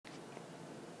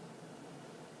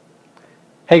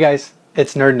Hey guys,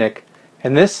 it's nerdnic,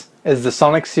 and this is the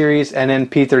Sonic Series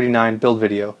nnP-39 build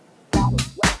video.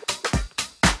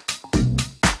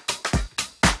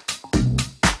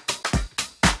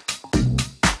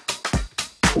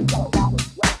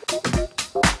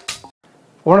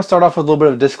 I want to start off with a little bit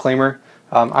of a disclaimer.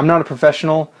 I'm not a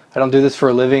professional. I don't do this for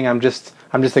a living. I'm just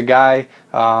a guy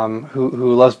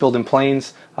who loves building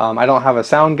planes. I don't have a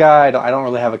sound guy. I don't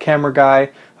really have a camera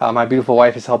guy. My beautiful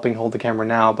wife is helping hold the camera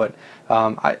now, but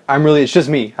it's just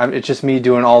me. It's just me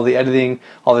doing all the editing,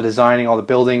 all the designing, all the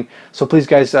building. So please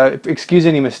guys, excuse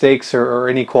any mistakes or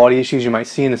any quality issues you might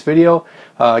see in this video.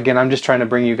 Again, I'm just trying to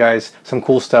bring you guys some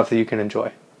cool stuff that you can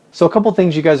enjoy. So a couple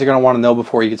things you guys are going to want to know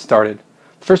before you get started.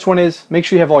 The first one is make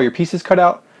sure you have all your pieces cut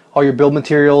out, all your build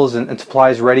materials and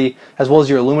supplies ready, as well as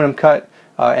your aluminum cut,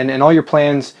 and all your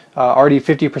plans already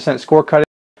 50% score cut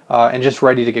and just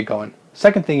ready to get going.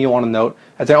 Second thing you want to note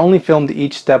is I only filmed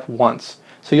each step once,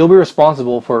 so you'll be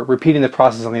responsible for repeating the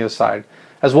process on the other side,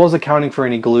 as well as accounting for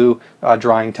any glue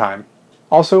drying time.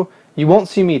 Also, you won't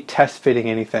see me test fitting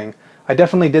anything. I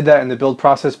definitely did that in the build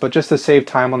process, but just to save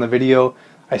time on the video,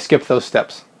 I skipped those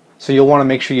steps. So you'll want to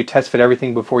make sure you test fit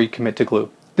everything before you commit to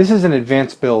glue. This is an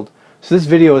advanced build, so this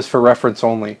video is for reference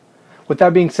only. With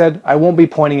that being said, I won't be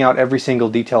pointing out every single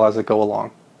detail as I go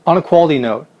along. On a quality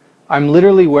note, I'm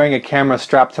literally wearing a camera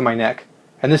strapped to my neck,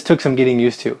 and this took some getting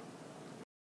used to.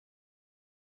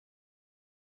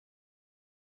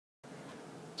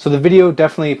 So the video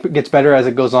definitely gets better as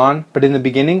it goes on, but in the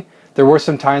beginning, there were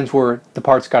some times where the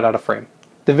parts got out of frame.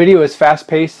 The video is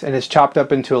fast-paced and is chopped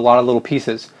up into a lot of little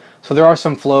pieces, so there are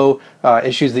some flow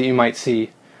issues that you might see.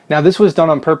 Now this was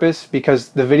done on purpose because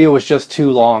the video was just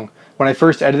too long. When I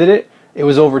first edited it, it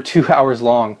was over 2 hours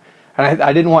long. And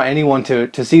I didn't want anyone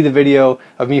to see the video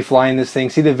of me flying this thing,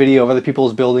 see the video of other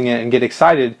people's building it and get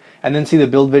excited, and then see the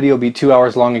build video be 2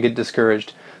 hours long and get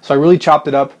discouraged. So I really chopped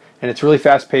it up, and it's really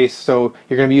fast paced, so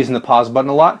you're going to be using the pause button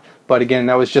a lot, but again,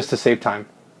 that was just to save time.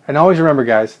 And always remember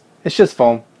guys, it's just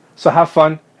foam. So have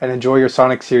fun and enjoy your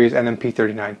Sonic Series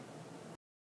nnP-39.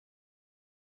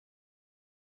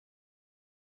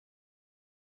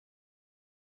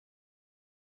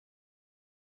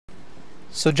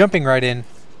 So jumping right in,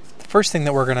 the first thing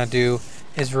that we're going to do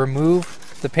is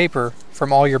remove the paper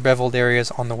from all your beveled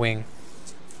areas on the wing.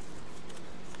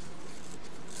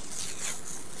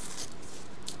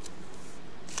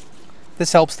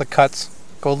 This helps the cuts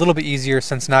go a little bit easier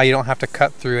since now you don't have to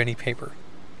cut through any paper.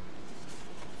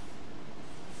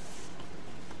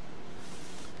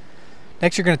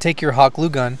 Next you're going to take your hot glue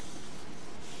gun,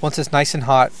 once it's nice and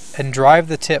hot, and drive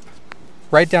the tip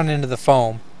right down into the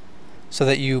foam so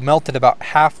that you melt it about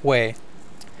halfway.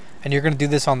 And you're going to do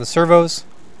this on the servos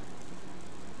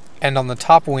and on the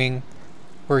top wing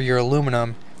where your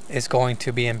aluminum is going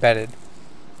to be embedded.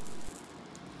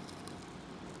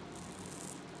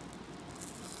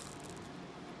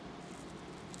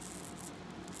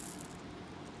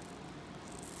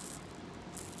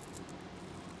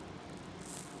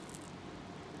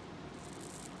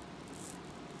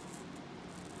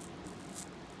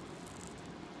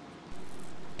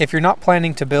 If you're not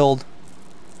planning to build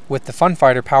with the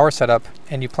Funfighter power setup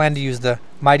and you plan to use the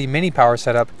Mighty Mini power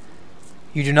setup,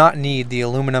 you do not need the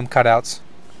aluminum cutouts.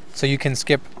 So you can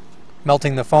skip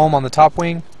melting the foam on the top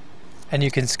wing, and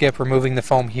you can skip removing the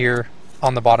foam here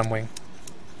on the bottom wing.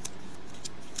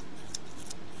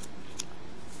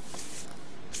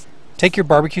 Take your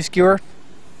barbecue skewer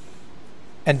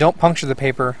and don't puncture the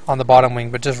paper on the bottom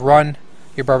wing, but just run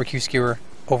your barbecue skewer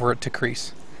over it to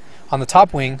crease. On the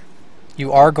top wing,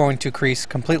 you are going to crease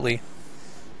completely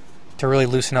to really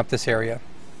loosen up this area.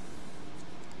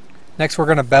 Next we're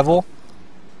going to bevel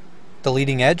the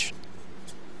leading edge.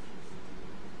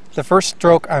 The first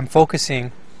stroke I'm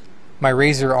focusing my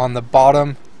razor on the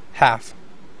bottom half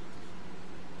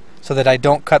so that I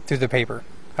don't cut through the paper.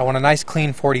 I want a nice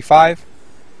clean 45,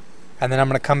 and then I'm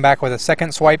going to come back with a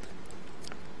second swipe,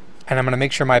 and I'm going to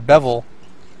make sure my bevel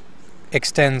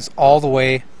extends all the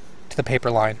way to the paper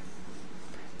line.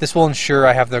 This will ensure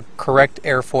I have the correct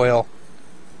airfoil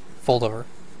fold over.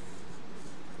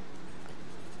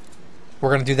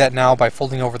 We're going to do that now by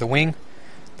folding over the wing.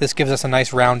 This gives us a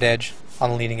nice round edge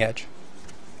on the leading edge.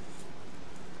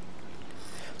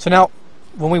 So now,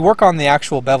 when we work on the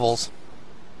actual bevels,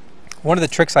 one of the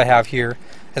tricks I have here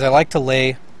is I like to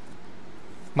lay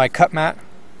my cut mat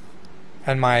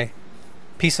and my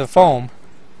piece of foam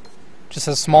just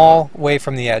a small way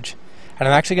from the edge. And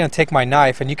I'm actually going to take my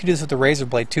knife, and you can do this with the razor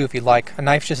blade too if you'd like. A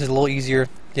knife just is a little easier,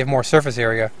 you have more surface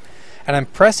area. And I'm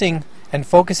pressing and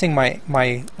focusing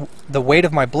the weight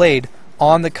of my blade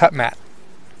on the cut mat.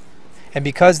 And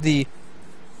because the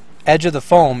edge of the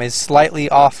foam is slightly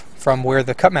off from where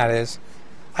the cut mat is,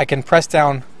 I can press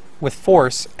down with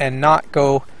force and not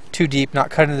go too deep,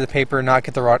 not cut into the paper, not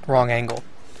get the wrong angle.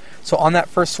 So on that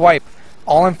first swipe,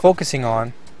 all I'm focusing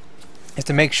on is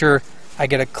to make sure I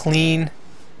get a clean,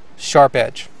 sharp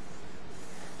edge.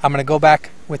 I'm going to go back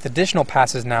with additional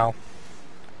passes now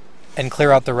and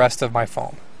clear out the rest of my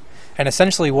foam. And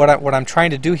essentially what I'm trying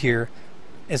to do here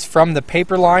is from the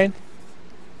paper line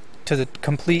to the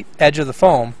complete edge of the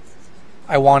foam,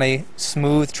 I want a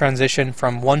smooth transition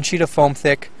from one sheet of foam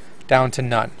thick down to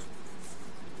none.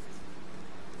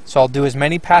 So I'll do as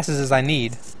many passes as I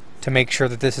need to make sure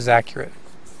that this is accurate.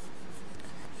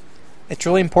 It's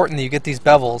really important that you get these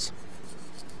bevels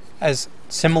as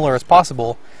similar as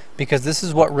possible, because this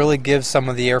is what really gives some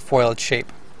of the airfoil its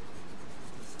shape.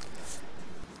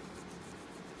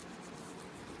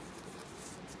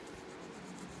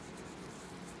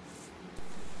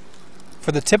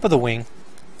 For the tip of the wing,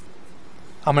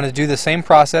 I'm going to do the same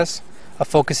process of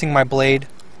focusing my blade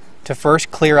to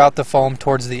first clear out the foam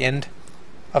towards the end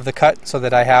of the cut so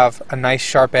that I have a nice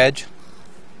sharp edge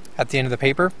at the end of the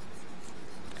paper.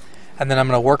 And then I'm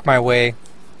going to work my way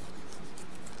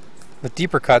with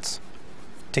deeper cuts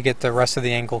to get the rest of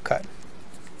the angle cut.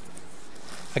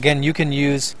 Again, you can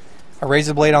use a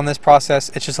razor blade on this process.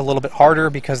 It's just a little bit harder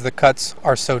because the cuts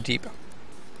are so deep.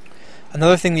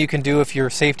 Another thing that you can do if you're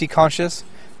safety conscious,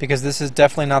 because this is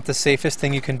definitely not the safest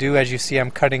thing you can do. As you see,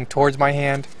 I'm cutting towards my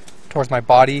hand, towards my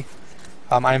body.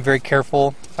 I'm very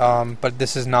careful, but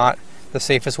this is not the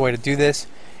safest way to do this.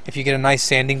 If you get a nice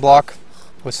sanding block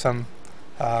with some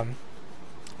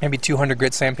maybe 200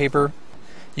 grit sandpaper,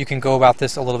 you can go about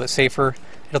this a little bit safer.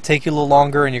 It'll take you a little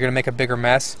longer and you're going to make a bigger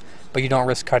mess, but you don't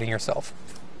risk cutting yourself.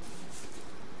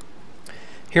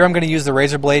 Here I'm going to use the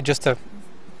razor blade just to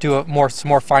do some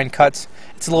more fine cuts.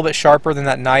 It's a little bit sharper than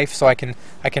that knife, so I can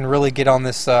really get on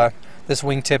this this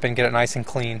wingtip and get it nice and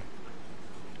clean.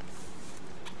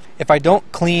 If I don't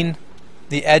clean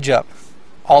the edge up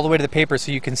all the way to the paper,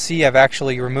 so you can see I've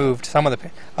actually removed some of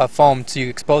the foam to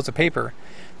expose the paper,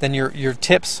 then your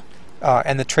tips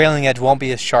and the trailing edge won't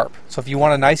be as sharp. So if you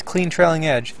want a nice clean trailing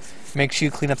edge, make sure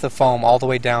you clean up the foam all the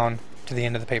way down to the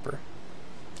end of the paper.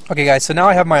 Okay guys, so now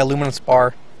I have my aluminum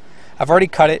spar. I've already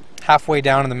cut it halfway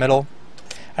down in the middle,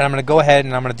 and I'm going to go ahead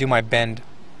and I'm going to do my bend.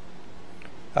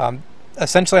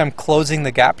 Essentially I'm closing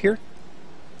the gap here.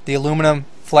 The aluminum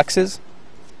flexes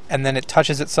and then it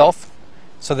touches itself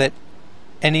so that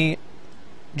any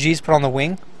G's put on the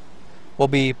wing will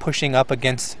be pushing up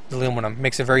against the aluminum.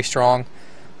 Makes it very strong,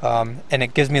 and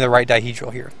it gives me the right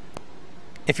dihedral here.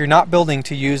 If you're not building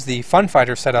to use the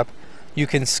Funfighter setup, you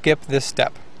can skip this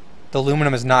step. The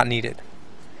aluminum is not needed.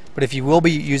 But if you will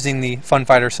be using the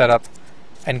Funfighter setup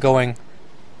and going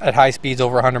at high speeds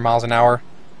over 100 miles an hour,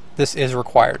 this is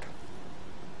required.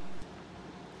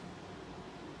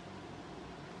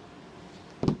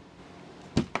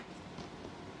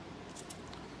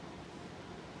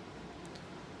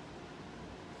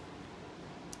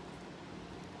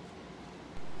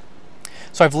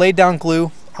 So I've laid down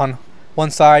glue on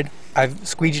one side, I've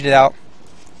squeegeed it out.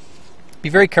 Be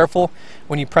very careful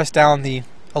when you press down the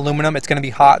aluminum. It's going to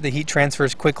be hot. The heat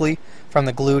transfers quickly from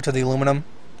the glue to the aluminum.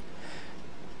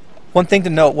 One thing to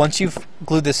note, once you've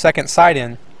glued this second side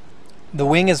in, the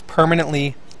wing is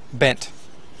permanently bent.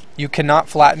 You cannot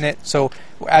flatten it, so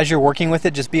as you're working with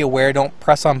it, just be aware, don't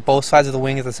press on both sides of the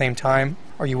wing at the same time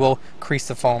or you will crease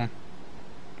the foam.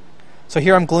 So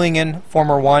here I'm gluing in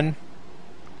former 1.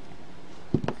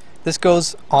 This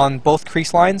goes on both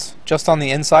crease lines, just on the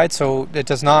inside, so it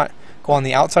does not go on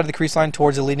the outside of the crease line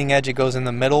towards the leading edge. It goes in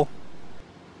the middle.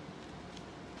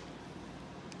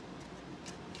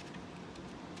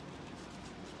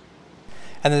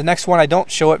 And the next one, I don't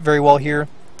show it very well here,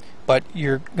 but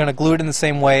you're going to glue it in the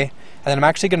same way, and then I'm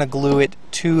actually going to glue it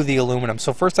to the aluminum.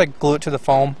 So first I glue it to the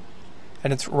foam,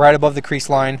 and it's right above the crease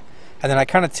line, and then I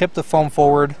kind of tip the foam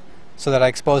forward so that I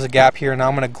expose a gap here. Now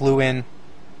I'm going to glue in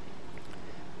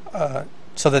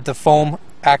so that the foam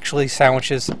actually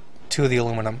sandwiches to the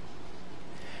aluminum.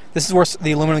 This is where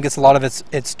the aluminum gets a lot of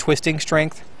its twisting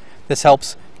strength. This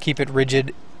helps keep it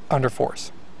rigid under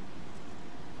force.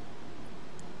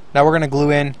 Now we're going to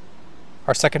glue in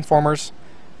our second formers.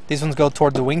 These ones go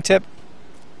toward the wingtip.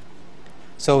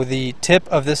 So the tip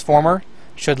of this former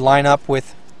should line up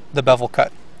with the bevel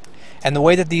cut. And the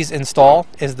way that these install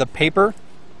is the paper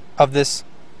of this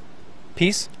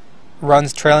piece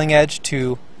runs trailing edge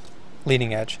to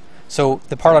leading edge. So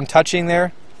the part I'm touching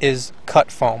there is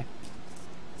cut foam.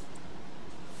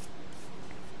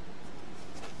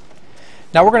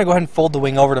 Now we're going to go ahead and fold the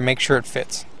wing over to make sure it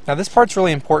fits. Now this part's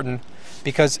really important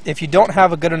because if you don't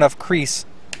have a good enough crease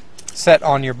set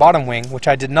on your bottom wing, which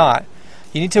I did not,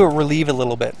 you need to relieve a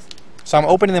little bit. So I'm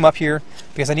opening them up here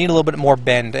because I need a little bit more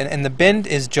bend, and the bend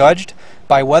is judged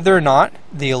by whether or not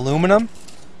the aluminum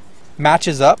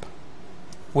matches up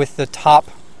with the top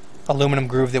aluminum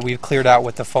groove that we've cleared out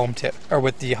with the foam tip, or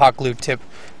with the hot glue tip,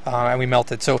 and we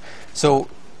melted. So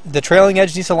the trailing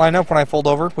edge needs to line up when I fold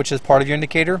over, which is part of your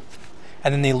indicator,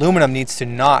 and then the aluminum needs to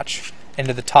notch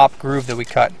into the top groove that we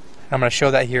cut. And I'm going to show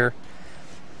that here.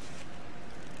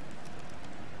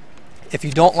 If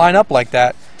you don't line up like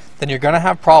that, then you're going to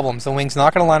have problems. The wing's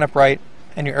not going to line up right,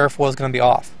 and your airfoil is going to be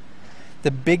off. The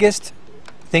biggest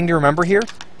thing to remember here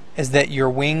is that your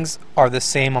wings are the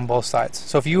same on both sides.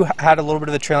 So if you had a little bit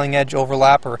of the trailing edge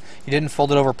overlap, or you didn't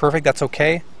fold it over perfect, that's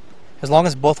okay, as long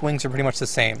as both wings are pretty much the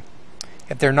same.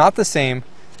 If they're not the same,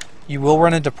 you will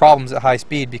run into problems at high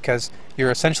speed because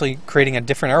you're essentially creating a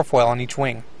different airfoil on each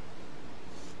wing.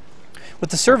 With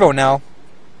the servo now,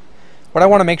 what I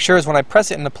want to make sure is when I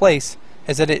press it into place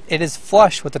is that it is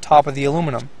flush with the top of the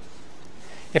aluminum.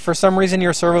 If for some reason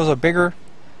your servos are bigger,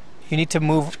 you need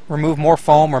to remove more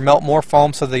foam or melt more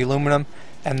foam so the aluminum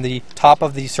and the top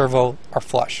of the servo are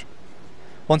flush.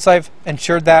 Once I've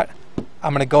ensured that,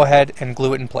 I'm going to go ahead and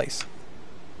glue it in place.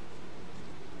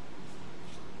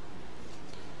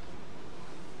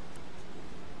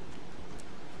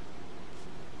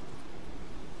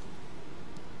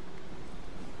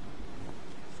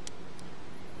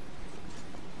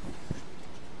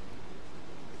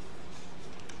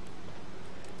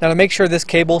 Now, to make sure this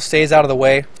cable stays out of the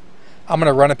way, I'm going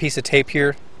to run a piece of tape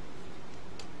here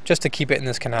just to keep it in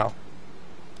this canal.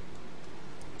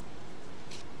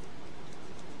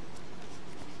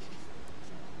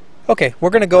 Okay,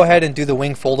 we're going to go ahead and do the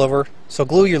wing fold over. So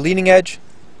glue your leading edge,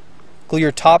 glue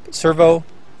your top servo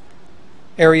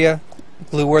area,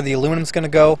 glue where the aluminum is going to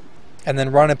go, and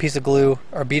then run a piece of glue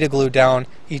or bead of glue down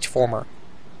each former.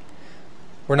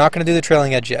 We're not going to do the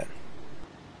trailing edge yet.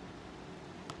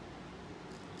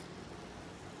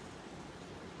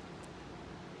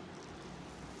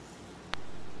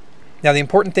 Now the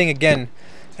important thing again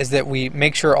is that we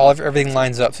make sure everything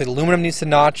lines up. So the aluminum needs to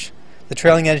notch, the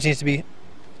trailing edge needs to be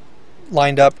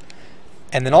lined up,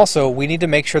 and then also we need to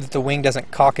make sure that the wing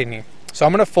doesn't cock any. So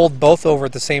I'm going to fold both over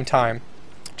at the same time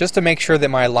just to make sure that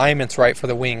my alignment's right for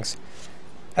the wings.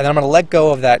 And then I'm going to let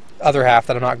go of that other half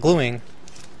that I'm not gluing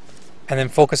and then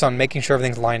focus on making sure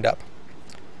everything's lined up.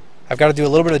 I've got to do a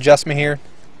little bit of adjustment here,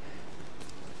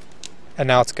 and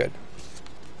now it's good.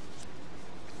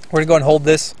 We're going to go and hold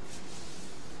this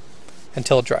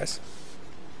until it dries.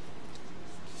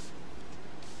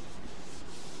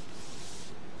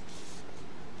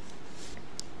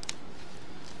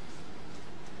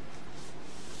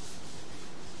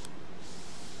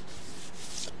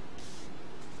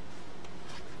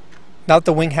 Now that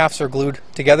the wing halves are glued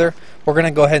together, we're going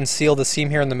to go ahead and seal the seam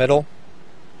here in the middle.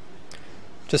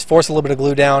 Just force a little bit of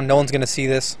glue down, no one's going to see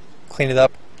this, clean it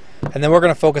up, and then we're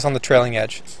going to focus on the trailing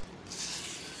edge.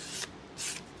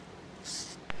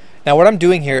 Now what I'm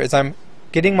doing here is I'm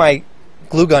getting my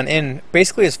glue gun in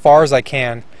basically as far as I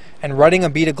can and running a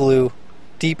bead of glue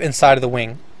deep inside of the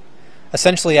wing,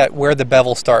 essentially at where the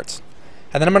bevel starts.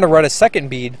 And then I'm going to run a second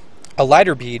bead, a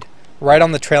lighter bead, right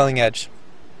on the trailing edge.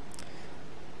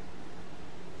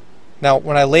 Now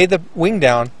when I lay the wing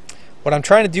down, what I'm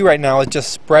trying to do right now is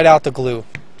just spread out the glue.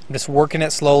 I'm just working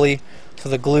it slowly so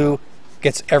the glue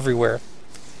gets everywhere.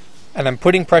 And I'm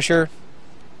putting pressure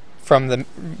from the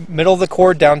middle of the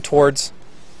cord down towards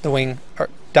the wing, or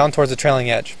down towards the trailing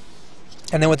edge.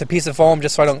 And then with a piece of foam,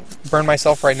 just so I don't burn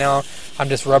myself right now, I'm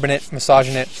just rubbing it,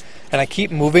 massaging it, and I keep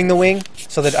moving the wing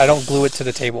so that I don't glue it to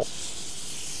the table.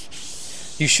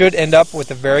 You should end up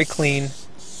with a very clean,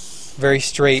 very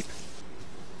straight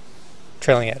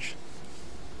trailing edge.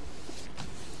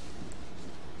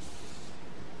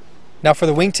 Now for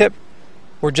the wingtip,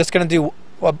 we're just going to do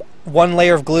one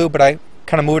layer of glue, but I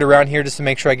kind of move it around here just to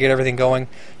make sure I get everything going.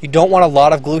 You don't want a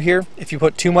lot of glue here. If you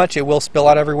put too much, it will spill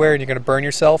out everywhere and you're going to burn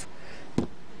yourself,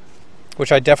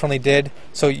 which I definitely did.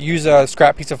 So use a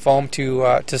scrap piece of foam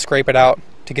to scrape it out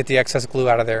to get the excess glue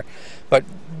out of there. But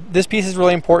this piece is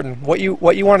really important. What you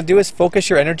want to do is focus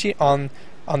your energy on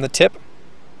the tip.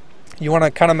 You want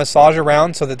to kind of massage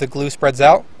around so that the glue spreads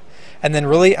out, and then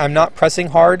really I'm not pressing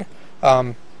hard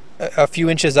a few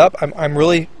inches up. I'm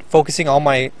really focusing all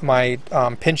my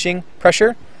pinching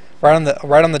pressure right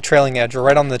on the trailing edge, or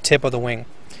right on the tip of the wing.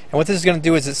 And what this is going to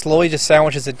do is it slowly just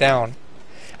sandwiches it down.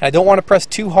 And I don't want to press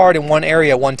too hard in one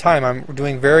area at one time. I'm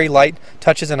doing very light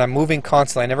touches and I'm moving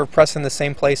constantly. I never press in the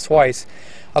same place twice.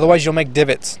 Otherwise you'll make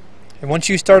divots. And once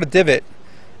you start a divot,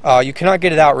 you cannot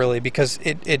get it out really, because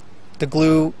the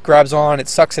glue grabs on, it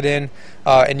sucks it in,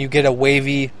 and you get a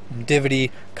wavy,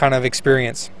 divoty kind of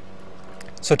experience.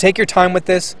 So take your time with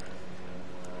this,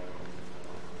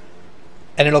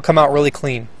 and it'll come out really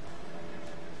clean.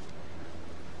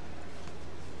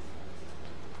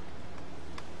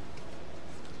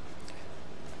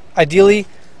 Ideally,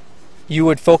 you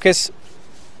would focus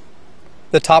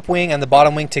the top wing and the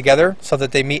bottom wing together so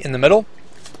that they meet in the middle.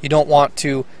 You don't want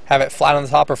to have it flat on the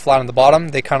top or flat on the bottom.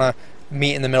 They kind of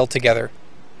meet in the middle together.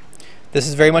 This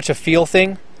is very much a feel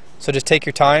thing, so just take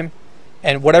your time.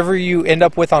 And whatever you end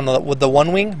up with with the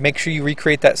one wing, make sure you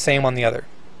recreate that same on the other.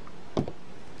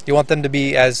 You want them to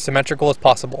be as symmetrical as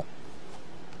possible.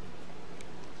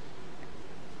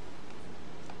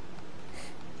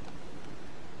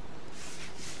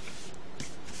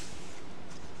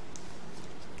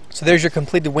 So there's your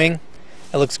completed wing.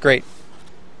 It looks great.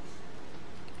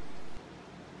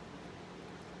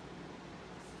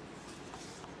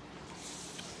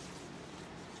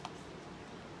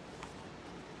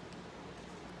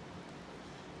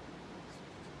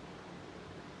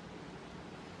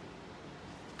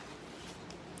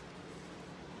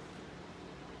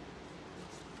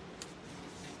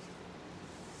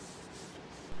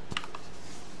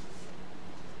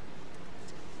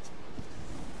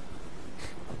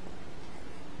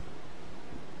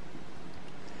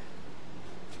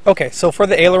 Okay, so for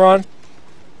the aileron,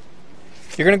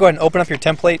 you're going to go ahead and open up your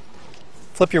template,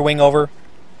 flip your wing over,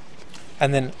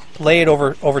 and then lay it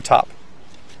over top.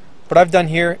 What I've done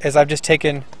here is I've just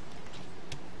taken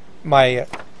my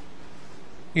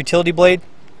utility blade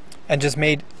and just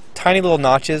made tiny little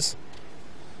notches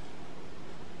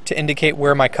to indicate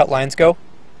where my cut lines go.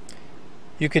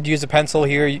 You could use a pencil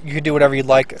here, you could do whatever you'd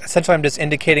like. Essentially, I'm just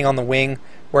indicating on the wing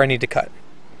where I need to cut.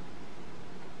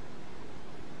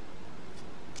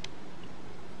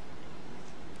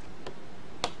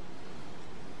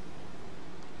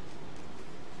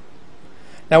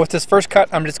 Now with this first cut,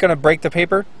 I'm just going to break the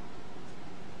paper.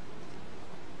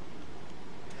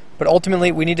 But ultimately,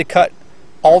 we need to cut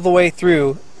all the way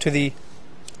through to the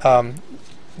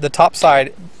top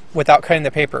side without cutting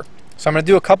the paper. So I'm going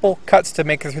to do a couple cuts to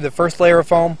make it through the first layer of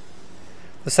foam,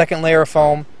 the second layer of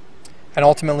foam, and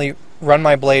ultimately run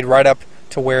my blade right up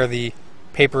to where the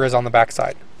paper is on the back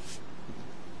side.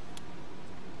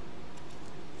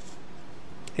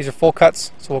 These are full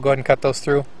cuts, so we'll go ahead and cut those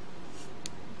through.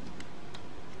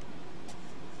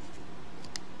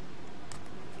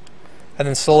 And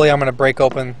then slowly I'm going to break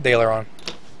open the aileron.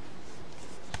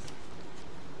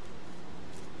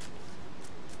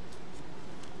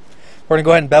 We're going to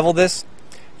go ahead and bevel this.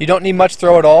 You don't need much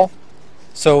throw at all,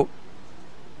 so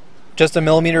just a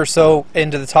millimeter or so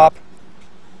into the top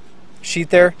sheet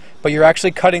there, but you're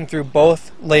actually cutting through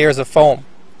both layers of foam.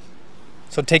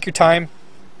 So take your time,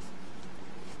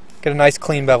 get a nice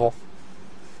clean bevel.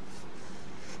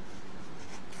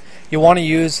 You want to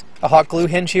use a hot glue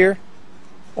hinge here,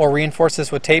 or reinforce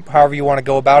this with tape, however you want to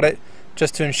go about it,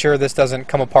 just to ensure this doesn't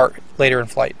come apart later in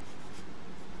flight.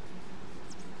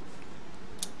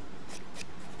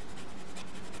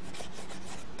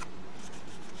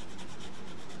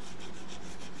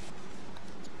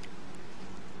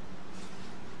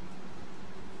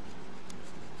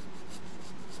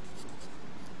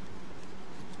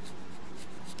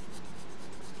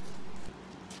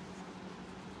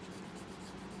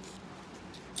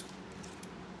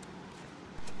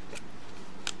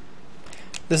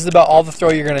 This is about all the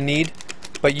throw you're going to need,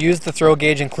 but use the throw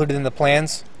gauge included in the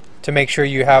plans to make sure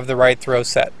you have the right throw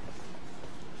set.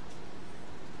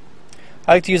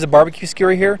 I like to use a barbecue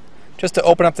skewer here just to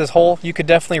open up this hole. You could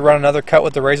definitely run another cut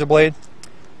with the razor blade.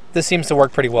 This seems to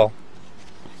work pretty well.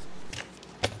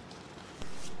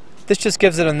 This just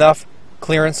gives it enough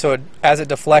clearance so as it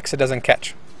deflects, it doesn't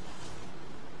catch.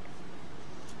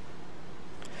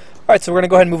 Alright, so we're going to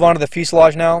go ahead and move on to the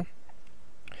fuselage now.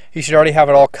 You should already have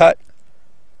it all cut,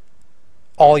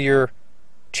 all your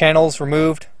channels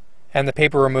removed, and the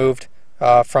paper removed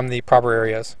from the proper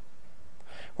areas.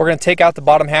 We're going to take out the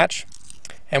bottom hatch,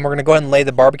 and we're going to go ahead and lay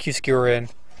the barbecue skewer in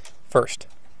first.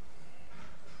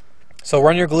 So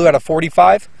run your glue at a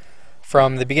 45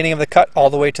 from the beginning of the cut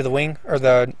all the way to the wing, or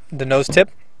the nose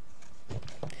tip,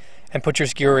 and put your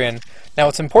skewer in. Now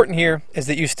what's important here is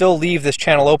that you still leave this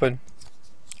channel open.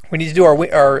 We need to do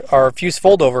our fuse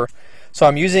fold over, so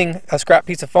I'm using a scrap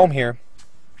piece of foam here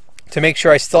to make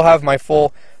sure I still have my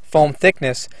full foam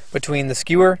thickness between the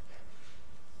skewer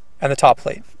and the top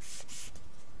plate.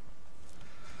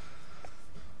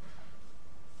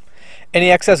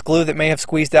 Any excess glue that may have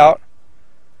squeezed out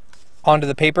onto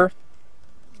the paper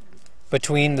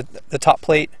between the top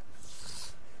plate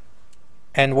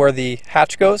and where the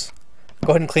hatch goes,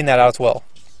 go ahead and clean that out as well.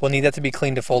 We'll need that to be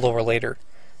cleaned to fold over later.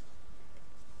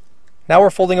 Now we're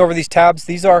folding over these tabs.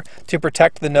 These are to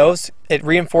protect the nose. It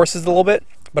reinforces it a little bit,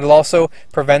 but it also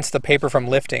prevents the paper from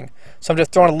lifting. So I'm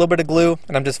just throwing a little bit of glue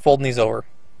and I'm just folding these over.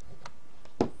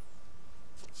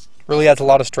 Really adds a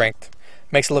lot of strength.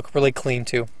 Makes it look really clean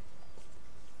too.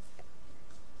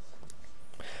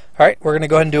 Alright, we're going to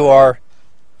go ahead and do our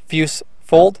fuse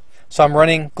fold. So I'm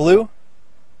running glue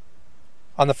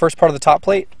on the first part of the top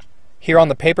plate, here on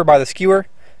the paper by the skewer,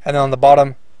 and then on the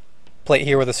bottom plate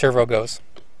here where the servo goes.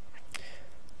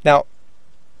 Now,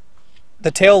 the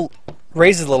tail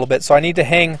raises a little bit, so I need to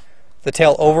hang the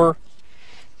tail over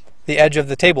the edge of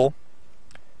the table,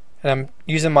 and I'm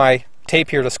using my tape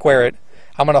here to square it.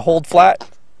 I'm going to hold flat,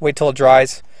 wait till it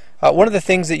dries. One of the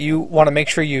things that you want to make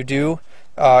sure you do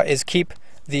is keep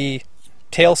the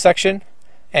tail section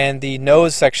and the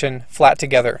nose section flat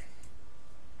together.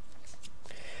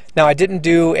 Now, I didn't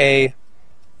do a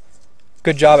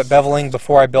good job at beveling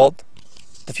before I built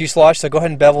the fuselage, so go ahead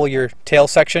and bevel your tail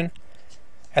section,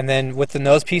 and then with the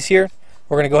nose piece here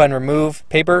we're going to go ahead and remove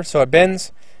paper so it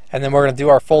bends, and then we're going to do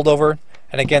our fold over,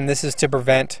 and again this is to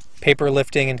prevent paper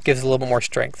lifting and gives it a little bit more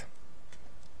strength.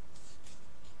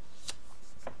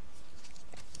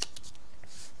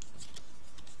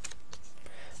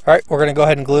 Alright, we're going to go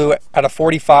ahead and glue at a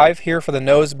 45 here for the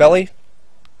nose belly.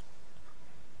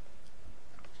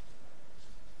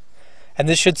 And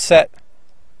this should set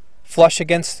flush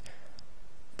against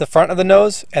the front of the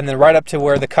nose and then right up to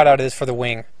where the cutout is for the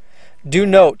wing. Do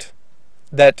note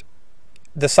that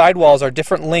the sidewalls are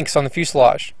different lengths on the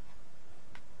fuselage.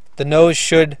 The nose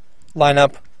should line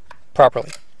up properly.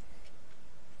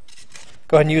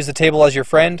 Go ahead and use the table as your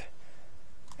friend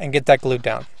and get that glued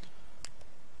down.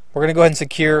 We're going to go ahead and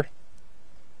secure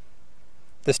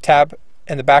this tab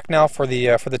in the back now for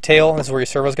the tail. This is where your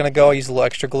servo is going to go. Use a little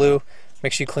extra glue.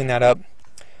 Make sure you clean that up.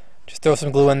 Just throw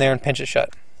some glue in there and pinch it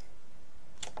shut.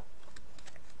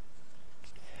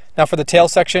 Now for the tail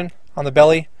section on the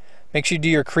belly, make sure you do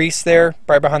your crease there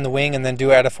right behind the wing, and then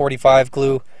do it at a 45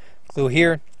 glue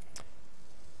here.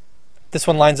 This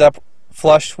one lines up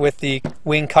flush with the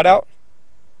wing cutout.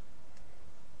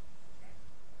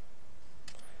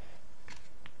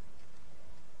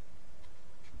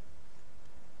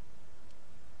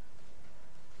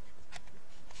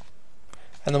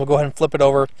 And then we'll go ahead and flip it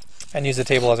over and use the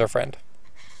table as our friend.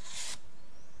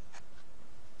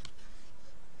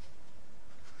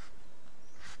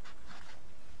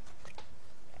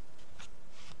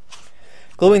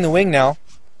 Gluing the wing now,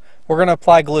 we're going to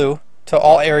apply glue to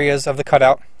all areas of the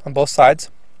cutout on both sides.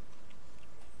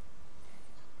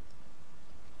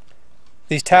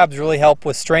 These tabs really help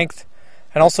with strength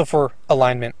and also for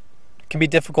alignment. It can be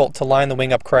difficult to line the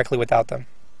wing up correctly without them.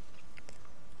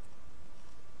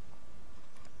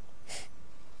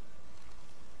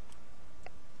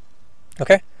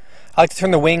 Okay, I like to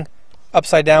turn the wing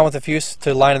upside down with the fuse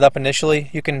to line it up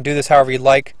initially. You can do this however you'd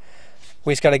like.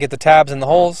 We just got to get the tabs in the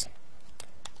holes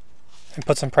and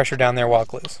put some pressure down there while it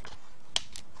glues.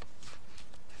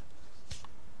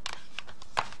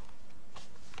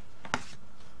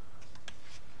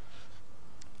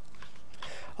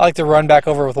 I like to run back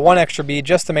over with one extra bead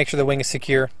just to make sure the wing is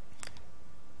secure.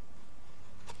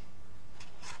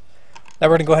 Now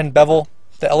we're going to go ahead and bevel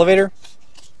the elevator.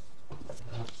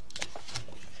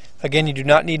 Again, you do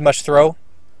not need much throw,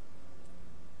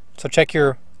 so check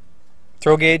your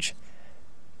throw gauge,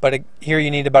 but here you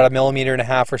need about 1.5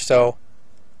 millimeters or so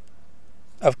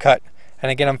of cut.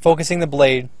 And again, I'm focusing the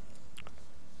blade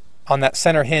on that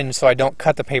center hinge so I don't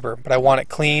cut the paper, but I want it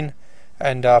clean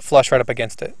and flush right up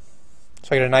against it,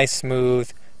 so I get a nice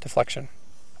smooth deflection.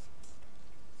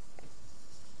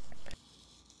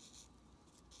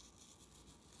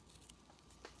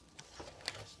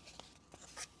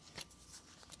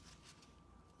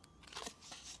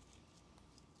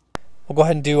 We'll go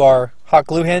ahead and do our hot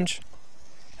glue hinge.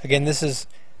 Again, this is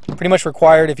pretty much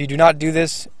required. If you do not do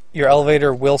this, your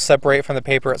elevator will separate from the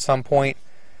paper at some point,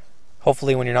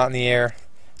 hopefully when you're not in the air.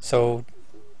 So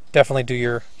definitely do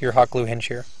your hot glue hinge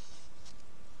here.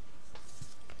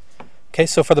 Okay,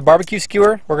 so for the barbecue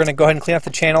skewer, we're going to go ahead and clean up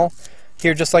the channel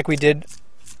here just like we did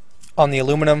on the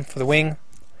aluminum for the wing,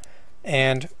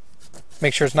 and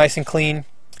make sure it's nice and clean.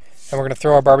 And we're going to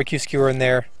throw our barbecue skewer in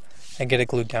there and get it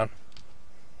glued down.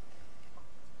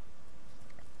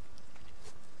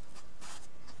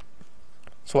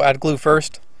 So we'll add glue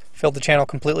first, fill the channel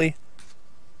completely,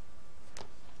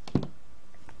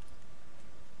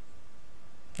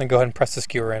 and go ahead and press the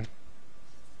skewer in.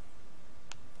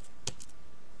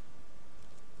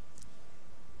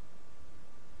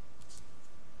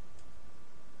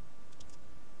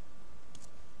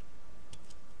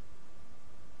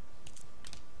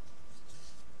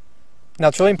 Now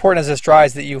it's really important as this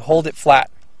dries that you hold it flat.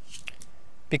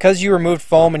 Because you removed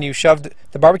foam and you shoved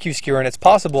the barbecue skewer in, it's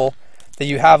possible that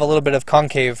you have a little bit of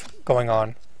concave going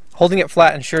on. Holding it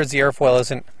flat ensures the airfoil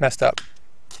isn't messed up.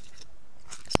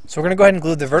 So we're going to go ahead and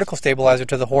glue the vertical stabilizer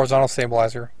to the horizontal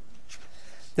stabilizer.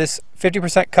 This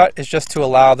 50% cut is just to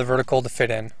allow the vertical to fit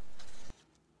in.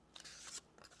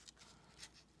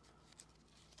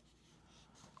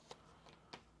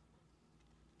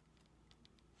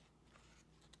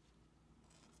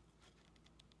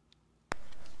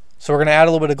 So we're going to add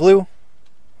a little bit of glue.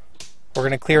 We're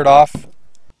going to clear it off.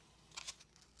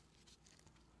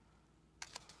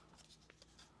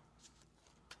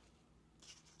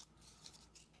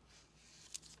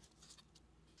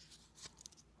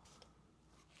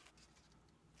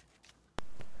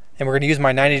 And we're going to use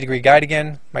my 90-degree guide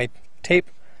again, my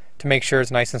tape, to make sure it's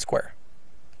nice and square.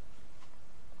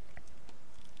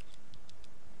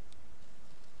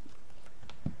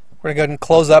 We're going to go ahead and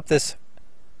close up this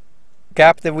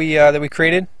gap that we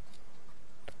created,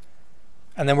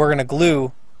 and then we're going to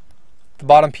glue the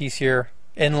bottom piece here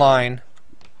in line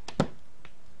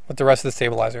with the rest of the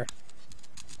stabilizer.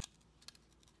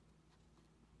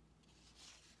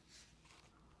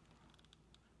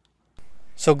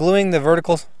 So gluing the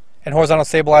vertical and horizontal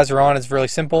stabilizer on is really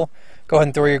simple. Go ahead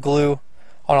and throw your glue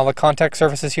on all the contact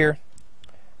surfaces here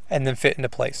and then fit into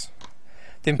place.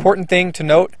 The important thing to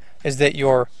note is that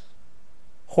your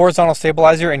horizontal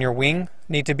stabilizer and your wing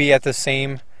need to be at the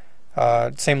same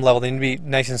level. They need to be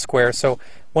nice and square. So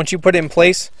once you put it in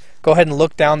place, go ahead and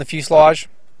look down the fuselage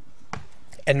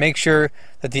and make sure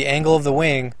that the angle of the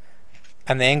wing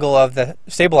and the angle of the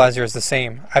stabilizer is the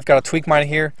same. I've got to tweak mine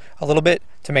here a little bit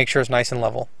to make sure it's nice and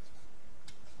level.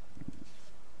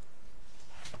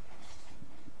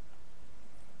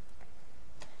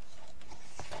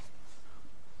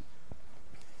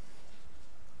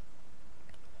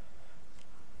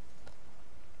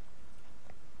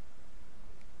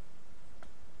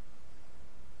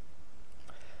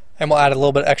 And we'll add a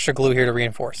little bit extra glue here to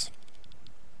reinforce.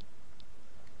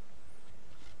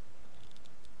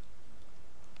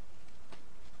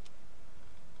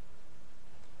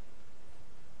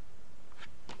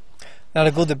 Now to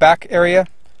glue the back area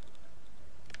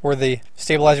where the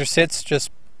stabilizer sits, just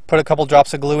put a couple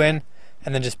drops of glue in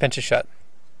and then just pinch it shut.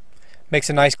 Makes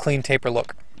a nice clean taper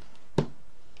look.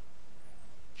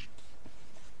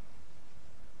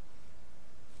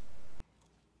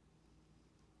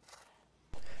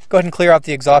 Go ahead and clear out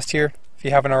the exhaust here if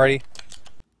you haven't already.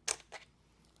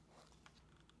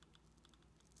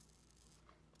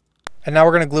 And now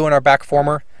we're going to glue in our back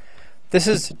former. This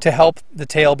is to help the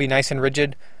tail be nice and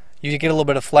rigid. You get a little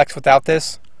bit of flex without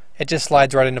this. It just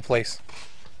slides right into place.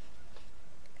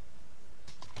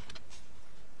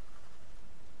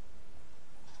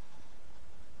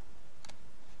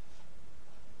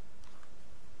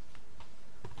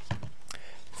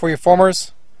 For your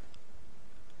formers,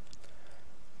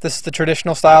 this is the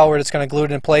traditional style. We're just going to glue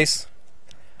it in place.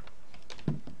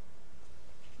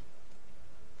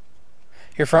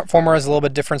 Your front former is a little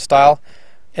bit different style.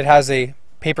 It has a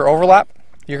paper overlap.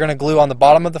 You're going to glue on the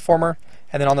bottom of the former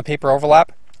and then on the paper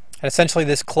overlap. And essentially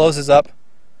this closes up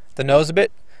the nose a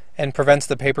bit and prevents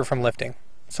the paper from lifting.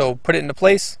 So put it into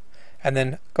place and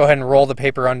then go ahead and roll the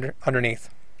paper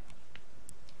underneath.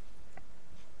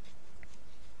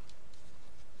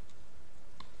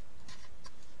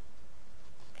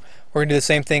 We're going to do the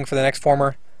same thing for the next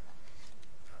former.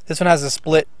 This one has a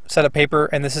split set of paper,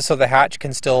 and this is so the hatch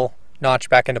can still notch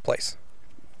back into place.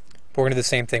 But we're going to do the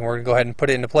same thing. We're going to go ahead and put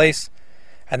it into place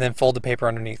and then fold the paper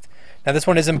underneath. Now this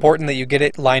one is important that you get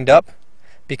it lined up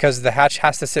because the hatch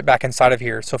has to sit back inside of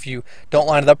here. So if you don't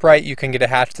line it up right, you can get a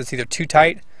hatch that's either too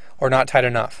tight or not tight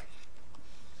enough.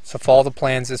 So follow the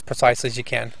plans as precisely as you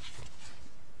can.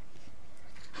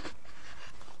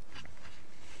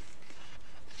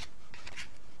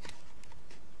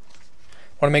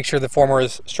 Want to make sure the former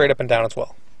is straight up and down as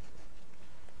well.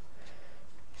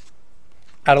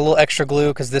 Add a little extra glue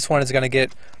because this one is going to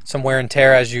get some wear and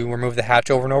tear as you remove the hatch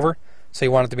over and over, so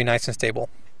you want it to be nice and stable.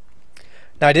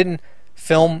 Now I didn't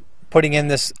film putting in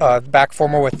this back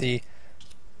former with the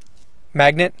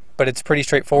magnet, but it's pretty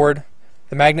straightforward.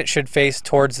 The magnet should face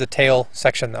towards the tail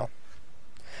section though.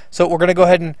 So we're going to go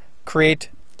ahead and create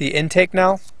the intake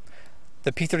now.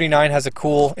 The P-39 has a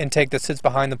cool intake that sits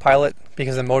behind the pilot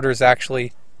because the motor is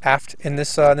actually aft in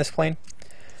this plane.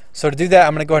 So to do that,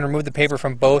 I'm going to go ahead and remove the paper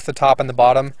from both the top and the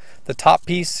bottom. The top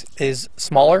piece is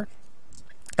smaller.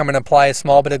 I'm going to apply a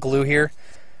small bit of glue here.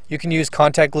 You can use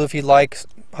contact glue if you'd like.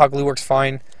 Hot glue works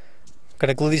fine. I'm going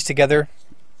to glue these together.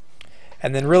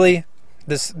 And then really,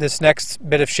 this next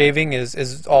bit of shaving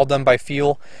is all done by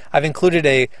feel. I've included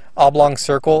a oblong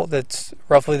circle that's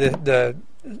roughly the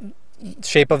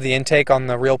shape of the intake on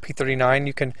the real P39.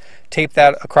 You can tape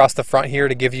that across the front here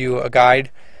to give you a guide.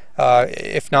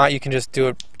 If not, you can just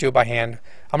do it by hand.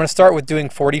 I'm going to start with doing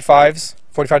 45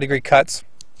 degree cuts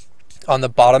on the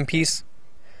bottom piece.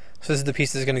 So this is the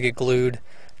piece that's going to get glued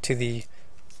to the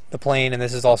plane, and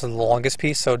this is also the longest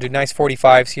piece. So do nice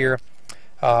 45s here,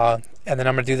 and then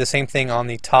I'm going to do the same thing on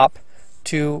the top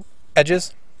two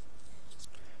edges.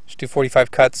 Just do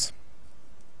 45 cuts.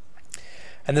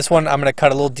 And this one I'm going to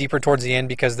cut a little deeper towards the end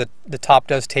because the top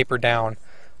does taper down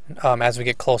as we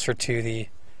get closer to the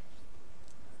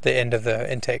end of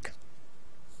the intake.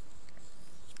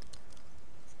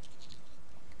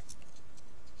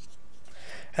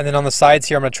 And then on the sides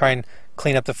here, I'm going to try and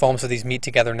clean up the foam so these meet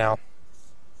together now,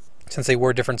 since they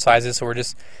were different sizes. So we're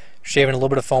just shaving a little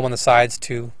bit of foam on the sides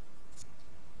to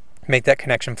make that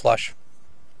connection flush.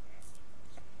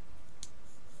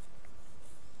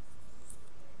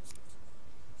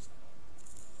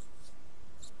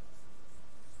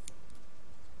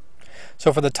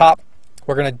 So for the top,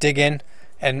 we're going to dig in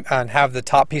and have the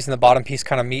top piece and the bottom piece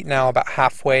kind of meet now about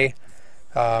halfway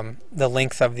the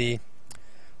length of the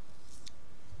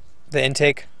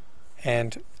intake.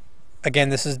 And again,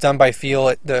 this is done by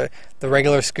feel. The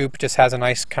regular scoop just has a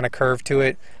nice kind of curve to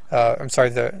it. I'm sorry,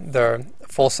 the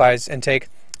full-size intake.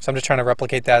 So I'm just trying to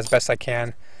replicate that as best I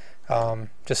can.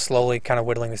 Just slowly kind of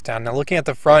whittling this down. Now looking at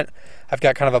the front, I've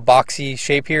got kind of a boxy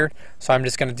shape here, so I'm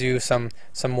just going to do some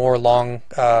more long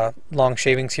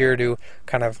shavings here to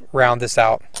kind of round this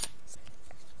out.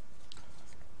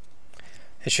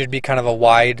 It should be kind of a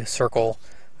wide circle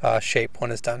shape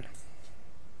when it's done.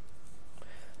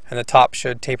 And the top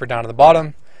should taper down to the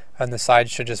bottom, and the sides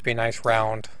should just be a nice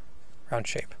round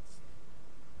shape.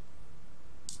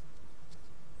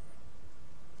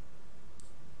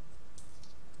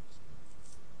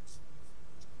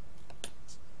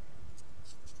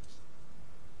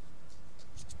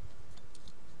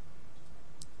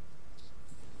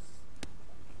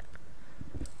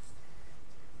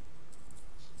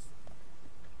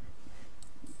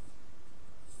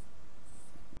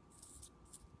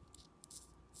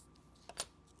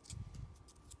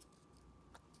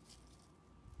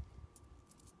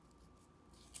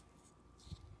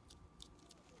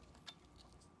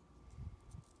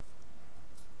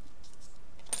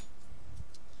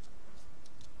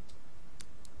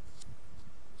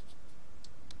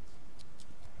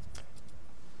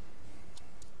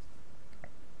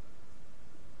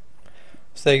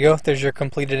 So there you go, there's your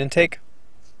completed intake.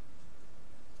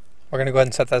 We're going to go ahead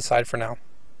and set that aside for now.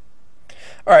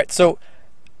 Alright, so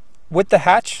with the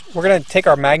hatch, we're going to take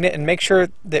our magnet and make sure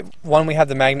that, one, we have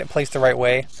the magnet placed the right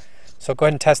way. So go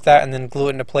ahead and test that and then glue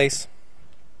it into place.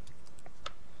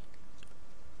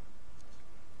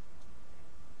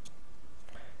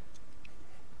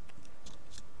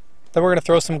 Then we're going to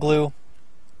throw some glue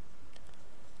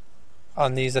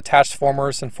on these attached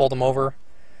formers and fold them over.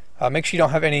 Make sure you don't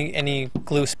have any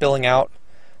glue spilling out,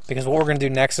 because what we're going to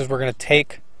do next is we're going to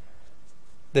take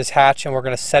this hatch and we're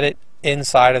going to set it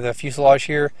inside of the fuselage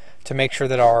here to make sure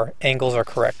that our angles are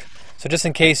correct. So just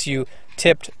in case you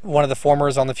tipped one of the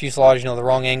formers on the fuselage, the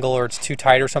wrong angle, or it's too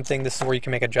tight or something, this is where you can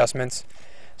make adjustments.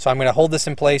 So I'm going to hold this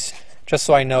in place just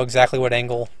so I know exactly what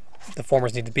angle the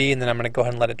formers need to be, and then I'm going to go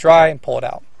ahead and let it dry and pull it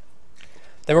out.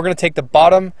 Then we're going to take the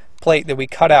bottom plate that we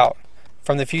cut out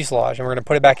from the fuselage and we're going to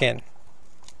put it back in.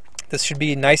 This should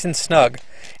be nice and snug.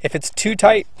 If it's too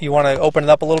tight, you want to open it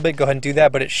up a little bit, go ahead and do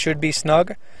that, but it should be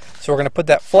snug. So we're going to put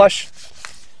that flush,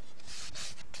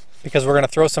 because we're going to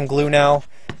throw some glue now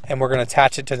and we're going to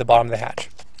attach it to the bottom of the hatch.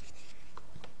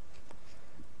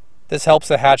 This helps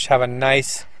the hatch have a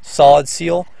nice solid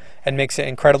seal and makes it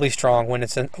incredibly strong when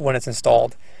it's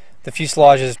installed. The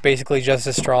fuselage is basically just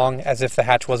as strong as if the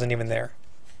hatch wasn't even there.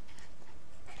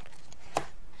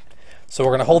 So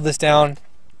we're going to hold this down,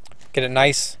 get it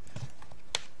nice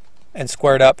and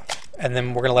squared up, and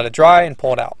then we're going to let it dry and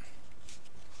pull it out.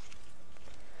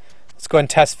 Let's go ahead and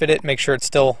test fit it, make sure it's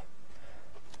still,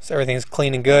 so everything's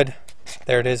clean and good.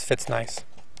 There it is, fits nice.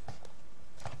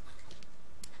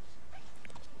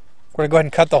 We're going to go ahead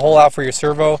and cut the hole out for your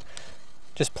servo.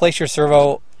 Just place your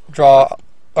servo, draw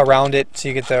around it so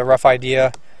you get the rough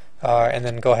idea, and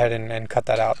then go ahead and cut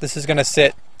that out. This is going to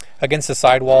sit against the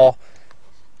sidewall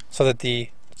so that the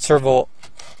servo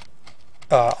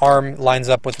arm lines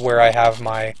up with where I have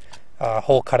my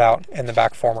hole cut out in the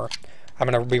back former. I'm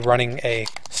going to be running a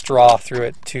straw through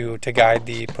it to guide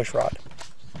the push rod.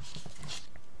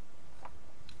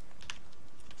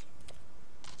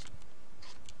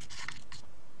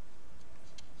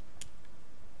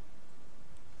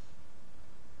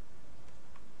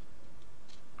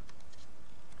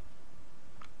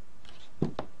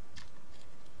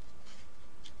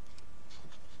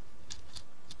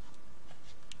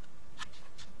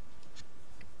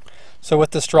 So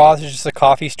with the straw, this is just a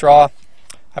coffee straw.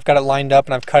 I've got it lined up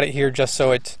and I've cut it here just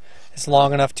so it's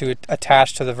long enough to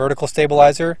attach to the vertical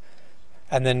stabilizer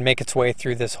and then make its way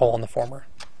through this hole in the former.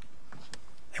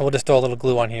 And we'll just throw a little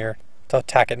glue on here to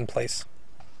tack it in place.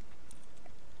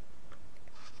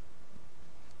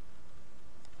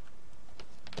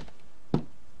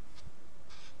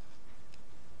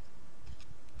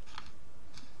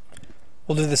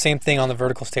 We'll do the same thing on the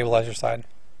vertical stabilizer side.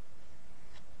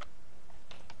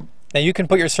 Now you can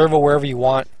put your servo wherever you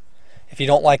want. If you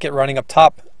don't like it running up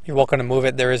top, you're welcome to move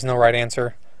it. There is no right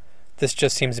answer. This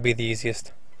just seems to be the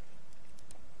easiest.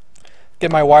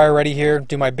 Get my wire ready here,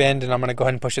 do my bend, and I'm going to go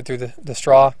ahead and push it through the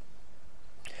straw.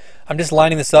 I'm just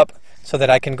lining this up so that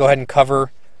I can go ahead and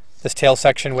cover this tail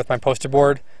section with my poster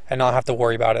board and not have to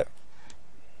worry about it.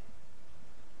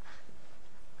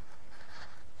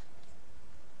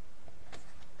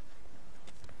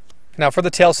 Now for the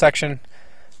tail section,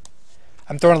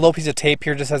 I'm throwing a little piece of tape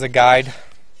here just as a guide.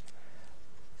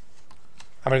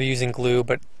 I'm going to be using glue,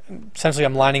 but essentially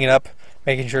I'm lining it up,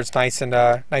 making sure it's nice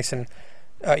and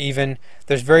even.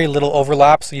 There's very little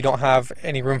overlap, so you don't have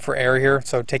any room for error here,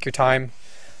 so take your time.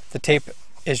 The tape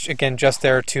is, again, just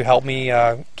there to help me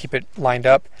keep it lined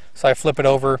up. So I flip it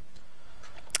over.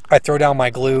 I throw down my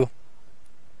glue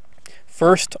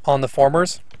first on the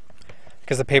formers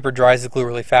because the paper dries the glue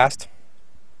really fast.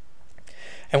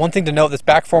 And one thing to note, this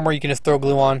back former you can just throw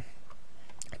glue on,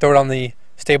 throw it on the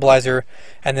stabilizer,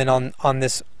 and then on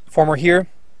this former here,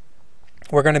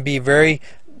 we're going to be very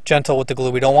gentle with the glue.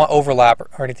 We don't want overlap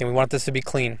or anything. We want this to be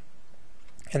clean.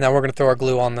 And now we're going to throw our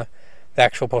glue on the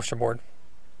actual poster board.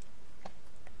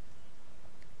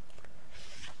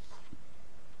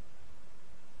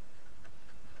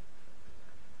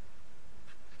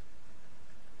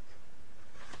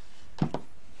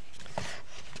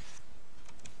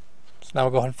 So now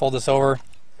we'll go ahead and fold this over.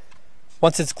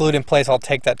 Once it's glued in place, I'll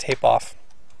take that tape off.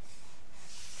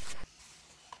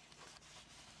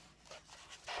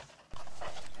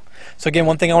 So again,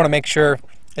 one thing I want to make sure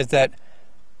is that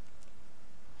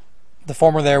the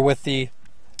former there with the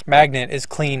magnet is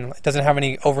clean. It doesn't have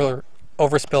any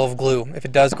overspill of glue. If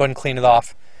it does, go ahead and clean it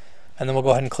off. And then we'll go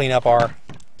ahead and clean up or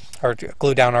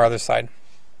glue down our other side.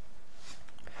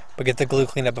 But get the glue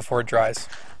cleaned up before it dries.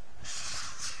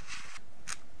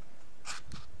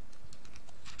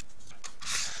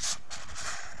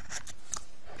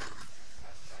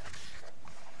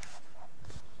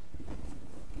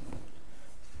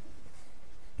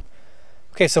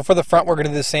 Okay, so for the front we're going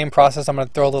to do the same process. I'm going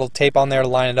to throw a little tape on there to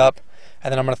line it up,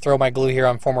 and then I'm going to throw my glue here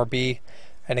on former B.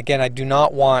 And again, I do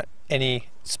not want any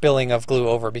spilling of glue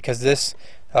over, because this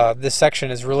section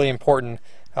is really important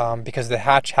because the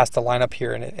hatch has to line up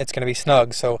here and it's going to be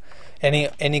snug. So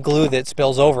any glue that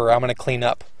spills over, I'm going to clean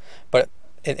up. But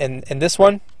in this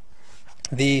one,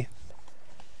 the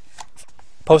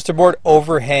poster board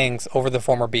overhangs over the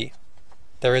former B.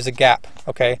 There is a gap,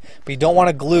 okay? But you don't want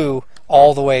to glue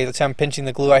all the way. Let's say I'm pinching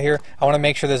the glue out here. I want to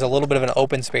make sure there's a little bit of an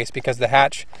open space because the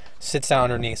hatch sits down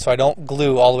underneath. So I don't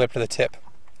glue all the way up to the tip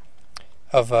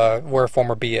of where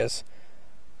former B is.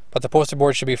 But the poster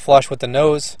board should be flush with the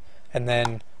nose and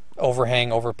then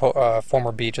overhang over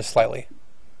former B just slightly.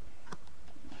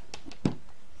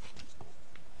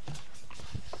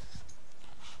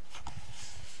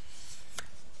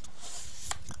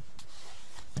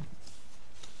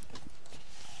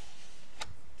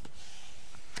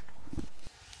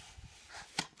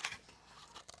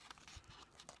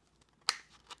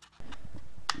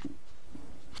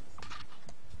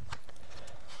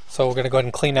 So we're going to go ahead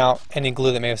and clean out any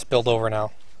glue that may have spilled over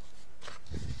now.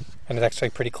 And it's actually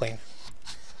pretty clean.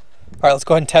 Alright, let's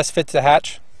go ahead and test fit the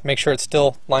hatch. Make sure it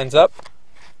still lines up.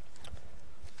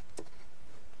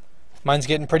 Mine's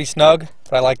getting pretty snug,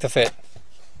 but I like the fit.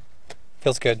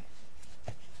 Feels good.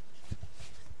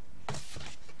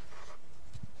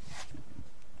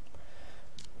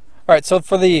 Alright, so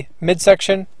for the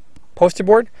midsection poster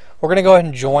board, we're going to go ahead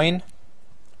and join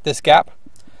this gap.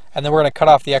 And then we're going to cut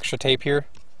off the extra tape here.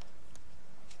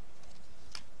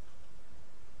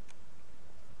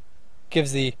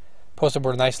 Gives the poster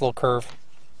board a nice little curve.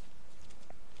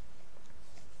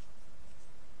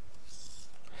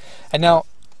 And now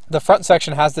the front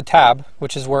section has the tab,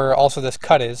 which is where also this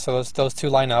cut is, so those two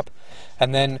line up.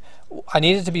 And then I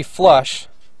need it to be flush.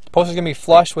 The poster is going to be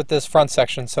flush with this front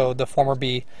section, so the former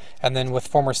B, and then with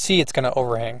former C it's going to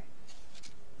overhang.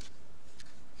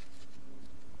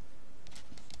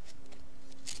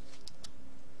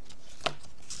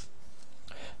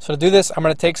 So to do this, I'm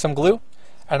going to take some glue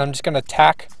and I'm just going to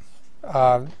tack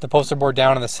the poster board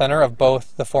down in the center of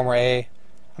both the former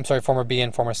B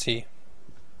and former C.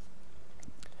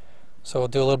 So we'll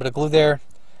do a little bit of glue there.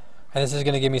 And this is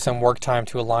going to give me some work time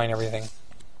to align everything.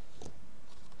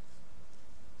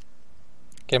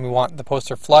 Again, we want the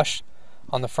poster flush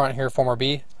on the front here, former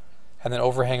B, and then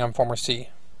overhang on former C.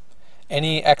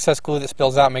 Any excess glue that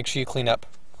spills out, make sure you clean up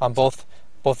on both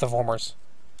the formers.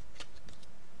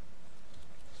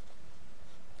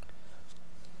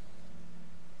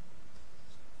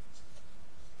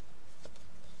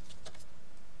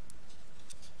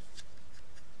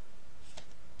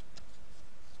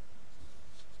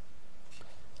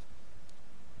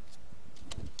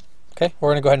 Okay, we're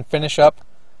going to go ahead and finish up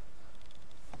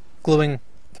gluing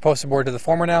the poster board to the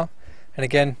former now. And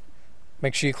again,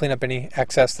 make sure you clean up any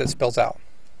excess that spills out.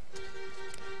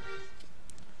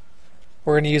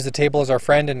 We're going to use the table as our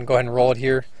friend and go ahead and roll it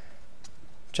here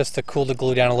just to cool the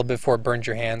glue down a little bit before it burns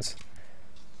your hands.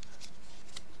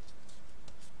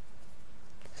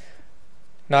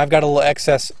 Now I've got a little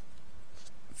excess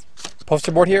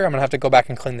poster board here. I'm going to have to go back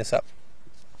and clean this up.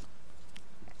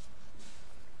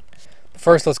 But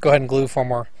first, let's go ahead and glue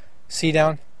former C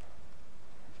down.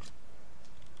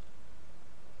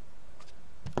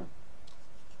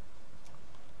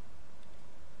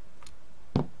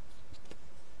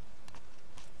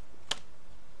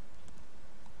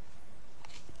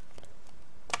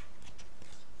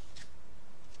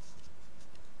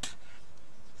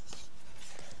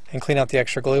 And clean out the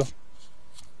extra glue.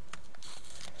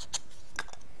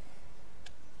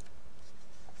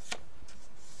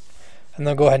 And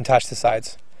then go ahead and attach the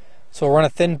sides. So we'll run a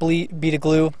thin bead of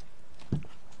glue and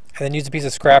then use a piece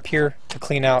of scrap here to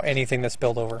clean out anything that's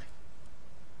spilled over.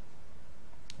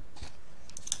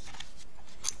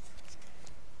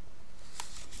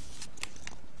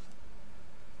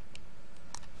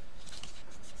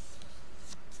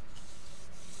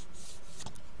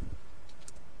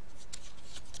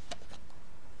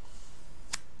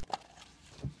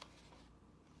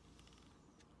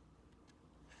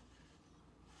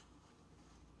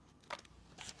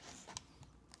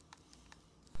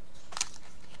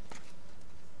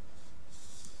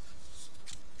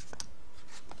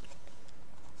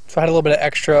 So I had a little bit of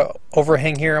extra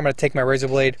overhang here. I'm going to take my razor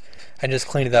blade and just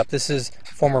clean it up. This is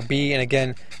former B, and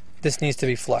again, this needs to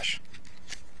be flush.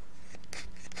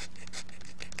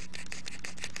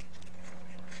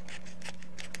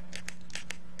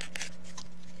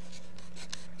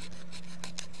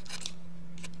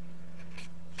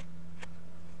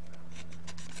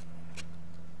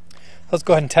 Let's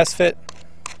go ahead and test fit.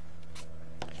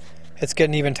 It's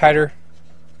getting even tighter.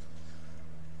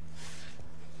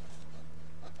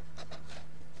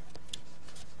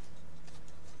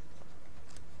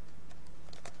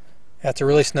 That's a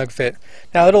really snug fit.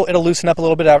 Now it'll loosen up a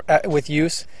little bit with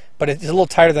use, but it's a little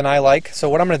tighter than I like. So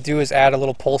what I'm going to do is add a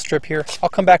little pull strip here. I'll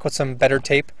come back with some better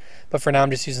tape, but for now I'm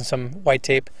just using some white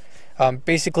tape.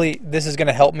 Basically, this is going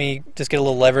to help me just get a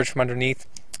little leverage from underneath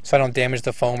so I don't damage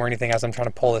the foam or anything as I'm trying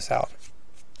to pull this out.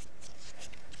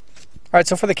 Alright,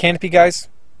 so for the canopy, guys,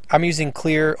 I'm using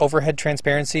clear overhead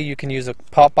transparency. You can use a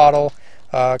pop bottle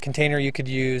container, you could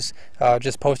use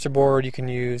just poster board, you can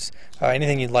use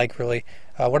anything you'd like, really.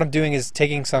 What I'm doing is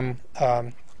taking some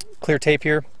clear tape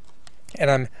here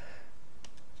and I'm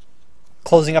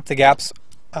closing up the gaps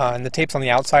and the tape's on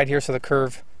the outside here, so the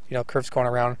curve's going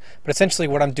around. But essentially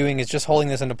what I'm doing is just holding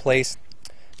this into place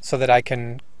so that I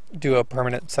can do a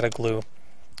permanent set of glue.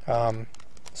 So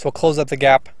we'll close up the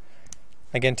gap,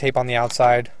 again tape on the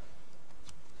outside,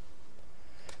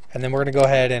 and then we're going to go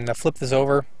ahead and flip this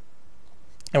over,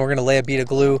 and we're going to lay a bead of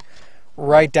glue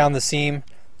right down the seam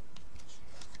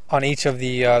on each of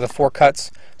the 4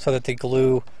 cuts so that the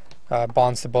glue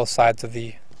bonds to both sides of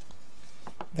the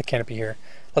canopy here.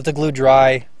 Let the glue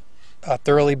dry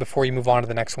thoroughly before you move on to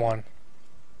the next one.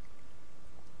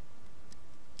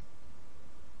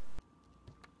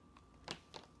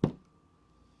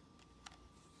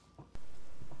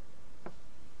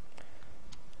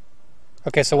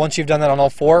 Okay, so once you've done that on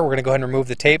all 4, we're going to go ahead and remove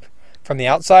the tape from the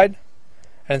outside,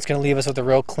 and it's going to leave us with a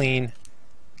real clean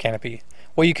canopy.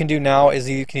 What you can do now is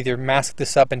you can either mask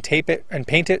this up and tape it and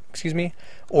paint it,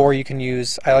 or you can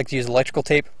use, I like to use electrical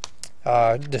tape,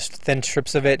 just thin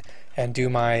strips of it, and do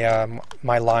my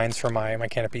my lines for my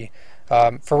canopy.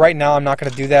 For right now, I'm not going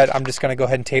to do that. I'm just going to go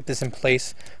ahead and tape this in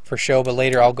place for show, but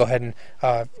later I'll go ahead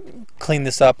and clean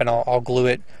this up and I'll glue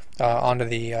it onto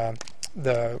the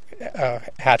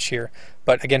hatch here.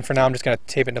 But again, for now I'm just going to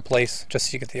tape it into place just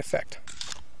so you get the effect.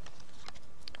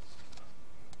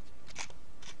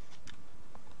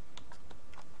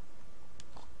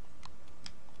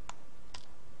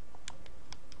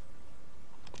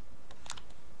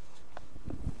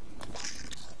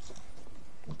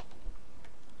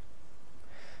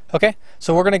 Okay,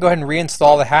 so we're going to go ahead and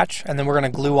reinstall the hatch, and then we're going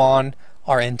to glue on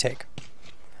our intake.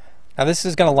 Now this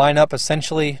is going to line up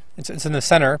essentially, it's in the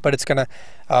center, but it's going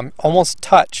to almost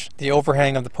touch the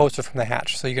overhang of the poster from the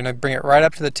hatch. So you're going to bring it right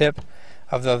up to the tip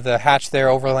of the hatch there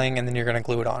overlaying, and then you're going to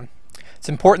glue it on. It's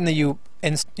important that you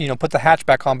put the hatch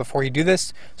back on before you do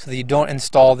this, so that you don't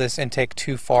install this intake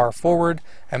too far forward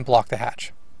and block the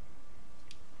hatch.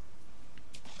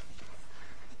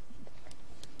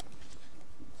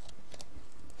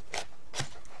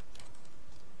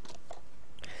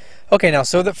 Okay, now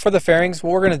for the fairings,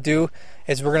 what we're going to do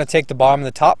is we're going to take the bottom and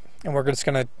the top, and we're just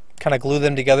going to kind of glue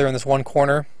them together in this one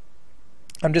corner.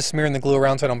 I'm just smearing the glue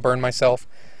around so I don't burn myself.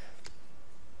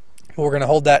 We're going to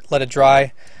hold that, let it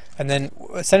dry, and then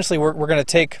essentially we're going to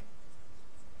take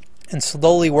and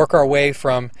slowly work our way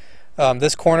from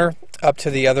this corner up to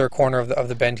the other corner of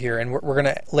the bend here, and we're going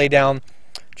to lay down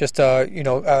just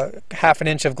half an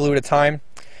inch of glue at a time,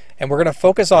 and we're going to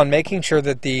focus on making sure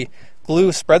that the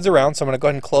glue spreads around. So I'm going to go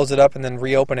ahead and close it up and then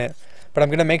reopen it, but I'm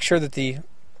going to make sure that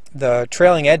the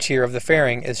trailing edge here of the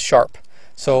fairing is sharp.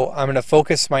 So I'm going to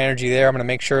focus my energy there. I'm going to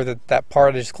make sure that that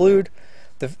part is glued,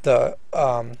 the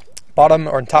bottom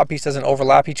or top piece doesn't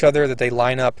overlap each other, that they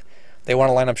line up. They want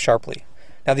to line up sharply.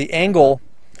 Now the angle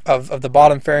of the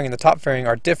bottom fairing and the top fairing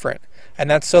are different, and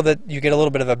that's so that you get a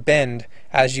little bit of a bend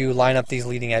as you line up these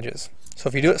leading edges. So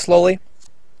if you do it slowly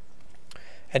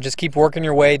and just keep working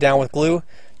your way down with glue,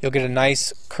 you'll get a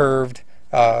nice curved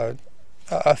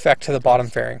effect to the bottom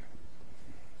fairing.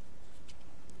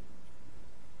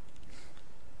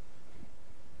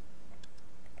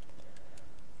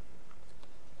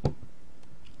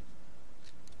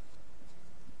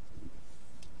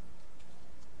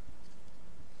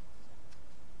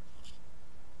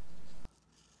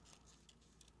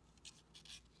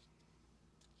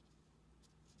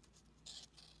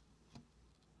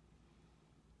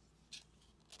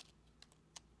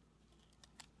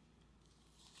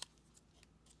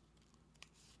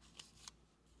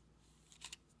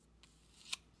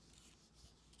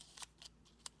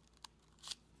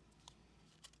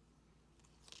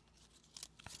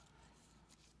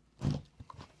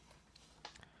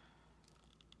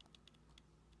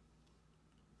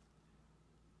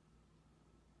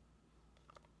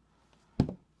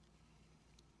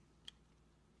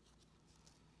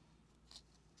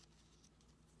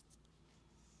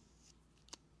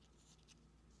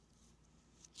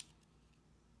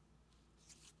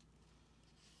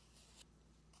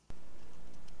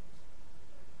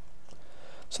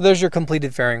 So there's your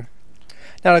completed fairing.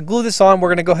 Now to glue this on, we're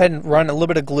going to go ahead and run a little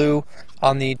bit of glue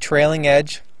on the trailing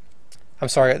edge,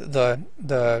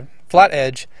 the flat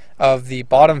edge of the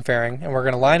bottom fairing, and we're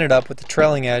going to line it up with the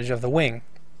trailing edge of the wing.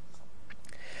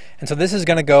 And so this is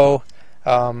going to go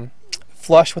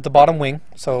flush with the bottom wing,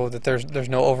 so that there's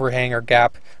no overhang or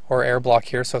gap or air block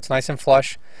here, so it's nice and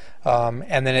flush,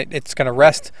 and then it's going to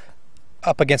rest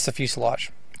up against the fuselage.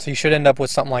 So you should end up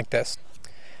with something like this.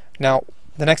 Now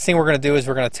the next thing we're going to do is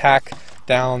we're going to tack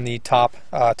down the top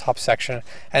section,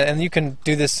 and you can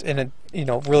do this in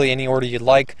really any order you'd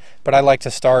like, but I like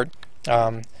to start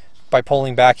by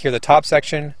pulling back here the top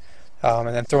section and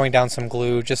then throwing down some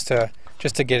glue just to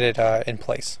get it in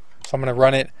place. So I'm going to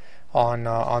run it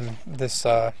on this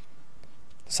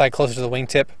side closer to the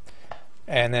wingtip,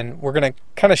 and then we're going to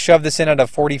kind of shove this in at a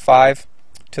 45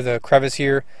 to the crevice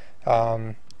here,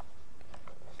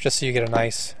 just so you get a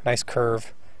nice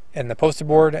curve in the poster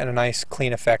board and a nice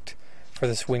clean effect for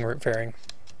this wing root fairing.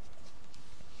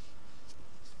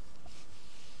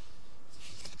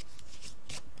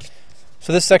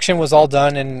 So this section was all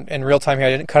done in real time here. I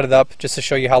didn't cut it up just to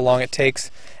show you how long it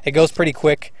takes. It goes pretty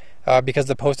quick because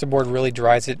the poster board really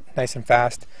dries it nice and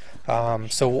fast.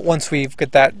 So once we've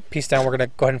got that piece down, we're going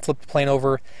to go ahead and flip the plane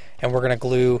over, and we're going to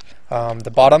glue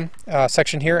the bottom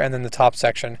section here and then the top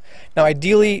section. Now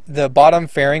ideally the bottom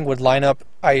fairing would line up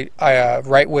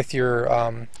right with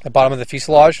your the bottom of the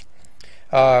fuselage.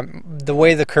 The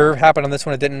way the curve happened on this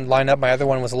one, it didn't line up. My other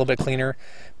one was a little bit cleaner,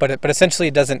 but essentially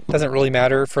it doesn't really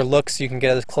matter. For looks, you can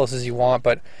get as close as you want,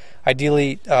 but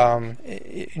ideally,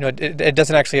 it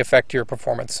doesn't actually affect your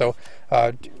performance. So,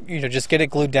 just get it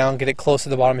glued down, get it close to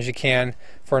the bottom as you can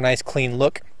for a nice clean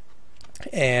look,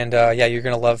 and yeah, you're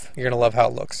gonna love how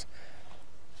it looks.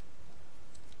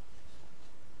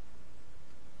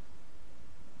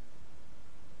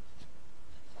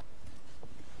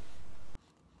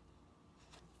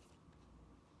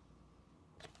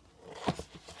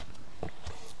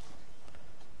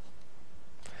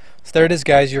 So there it is,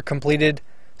 guys, your completed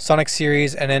Sonic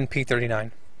Series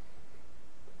nnP-39.